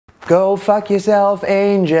Go fuck yourself,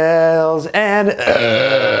 Angels. And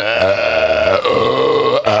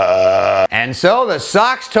so the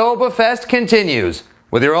Soxtoberfest continues.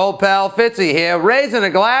 With your old pal Fitzy here, raising a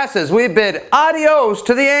glass as we bid adios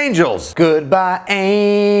to the Angels. Goodbye,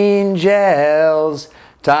 Angels.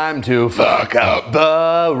 Time to fuck up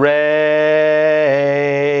the Rays.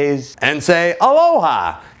 And say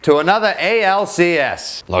aloha to another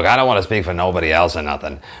ALCS. Look, I don't want to speak for nobody else or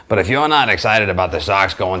nothing, but if you're not excited about the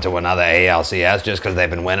Sox going to another ALCS just because they've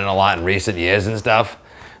been winning a lot in recent years and stuff,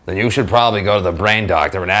 then you should probably go to the brain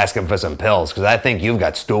doctor and ask him for some pills, because I think you've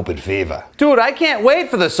got stupid fever. Dude, I can't wait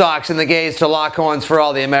for the Sox and the Gays to lock horns for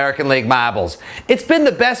all the American League marbles. It's been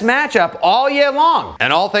the best matchup all year long.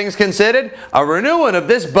 And all things considered, a renewing of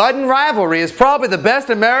this budding rivalry is probably the best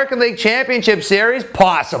American League Championship Series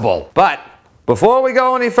possible. But before we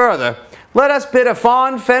go any further, let us bid a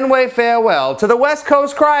fond Fenway farewell to the West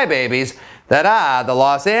Coast crybabies that are the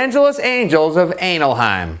Los Angeles Angels of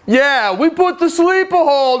Anaheim. Yeah, we put the sleeper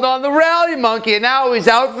hold on the rally monkey and now he's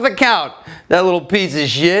out for the count. That little piece of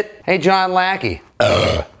shit. Hey, John Lackey.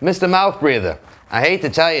 Mr. Mouth Breather, I hate to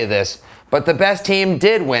tell you this, but the best team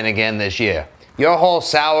did win again this year. Your whole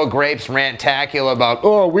sour grapes rantacular about,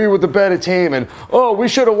 oh, we were the better team and, oh, we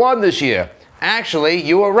should have won this year. Actually,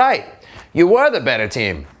 you were right. You were the better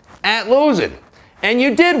team at losing. And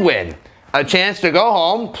you did win. A chance to go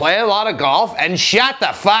home, play a lot of golf, and shut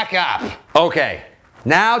the fuck up. Okay,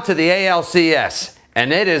 now to the ALCS.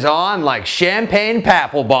 And it is on like champagne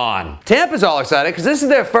Papelbon. Tampa's all excited because this is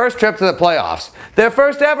their first trip to the playoffs. Their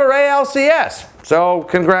first ever ALCS. So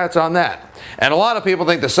congrats on that. And a lot of people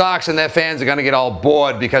think the Sox and their fans are going to get all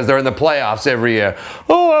bored because they're in the playoffs every year.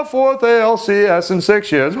 Oh, our fourth ALCS in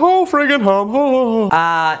 6 years. Oh, friggin' hum.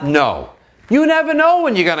 No. You never know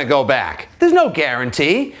when you're going to go back. There's no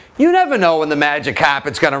guarantee. You never know when the magic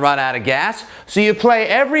carpet's going to run out of gas. So you play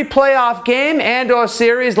every playoff game and or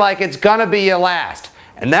series like it's going to be your last.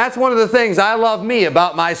 And that's one of the things I love me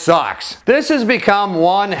about my Sox. This has become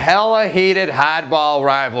one hella heated hardball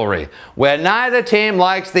rivalry where neither team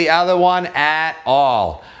likes the other one at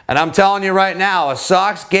all. And I'm telling you right now, a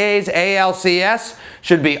Sox Gays ALCS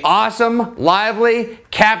should be awesome, lively,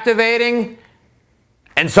 captivating,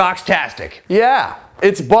 and Sox-tastic. Yeah,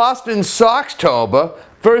 it's Boston's Soxtober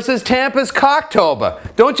versus Tampa's Cocktober.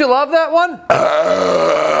 Don't you love that one?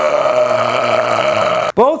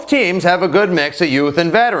 Both teams have a good mix of youth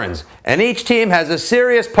and veterans, and each team has a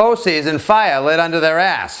serious postseason fire lit under their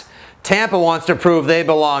ass. Tampa wants to prove they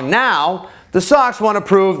belong now. The Sox want to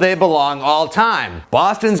prove they belong all time.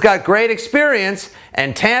 Boston's got great experience,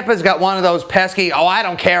 and Tampa's got one of those pesky, oh, I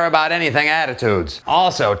don't care about anything attitudes.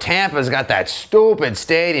 Also, Tampa's got that stupid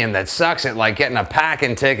stadium that sucks it like getting a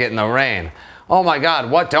packing ticket in the rain. Oh my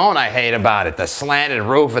God, what don't I hate about it? The slanted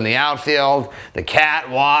roof in the outfield, the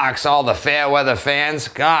catwalks, all the fair weather fans.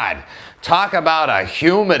 God, talk about a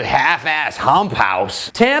humid half-ass hump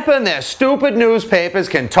house. Tampa and their stupid newspapers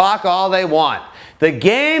can talk all they want. The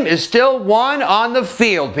game is still won on the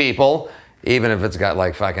field, people, even if it's got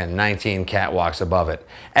like fucking 19 catwalks above it.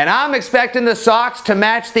 And I'm expecting the Sox to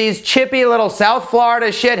match these chippy little South Florida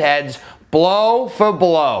shitheads blow for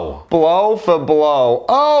blow. Blow for blow.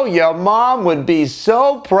 Oh, your mom would be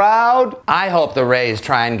so proud. I hope the Rays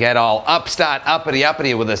try and get all upstart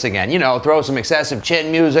uppity with us again. You know, throw some excessive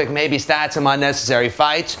chin music, maybe start some unnecessary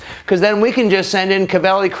fights, because then we can just send in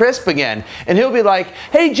Cavelli Crisp again. And he'll be like,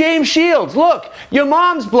 hey, James Shields, look, your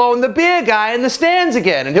mom's blowing the beer guy in the stands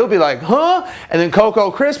again. And he'll be like, huh? And then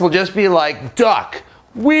Coco Crisp will just be like, duck,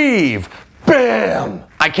 weave, bam.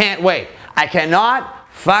 I can't wait. I cannot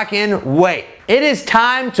fucking wait. It is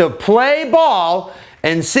time to play ball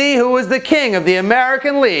and see who is the king of the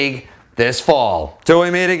American League this fall. Till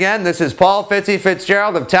we meet again, this is Paul Fitzy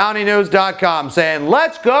Fitzgerald of TownieNews.com saying,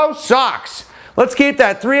 let's go Sox. Let's keep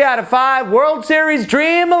that 3 out of 5 World Series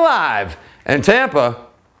dream alive. And Tampa,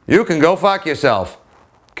 you can go fuck yourself.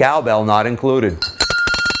 Cowbell not included.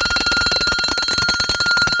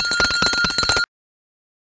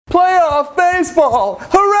 Playoff baseball!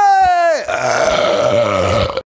 Hooray!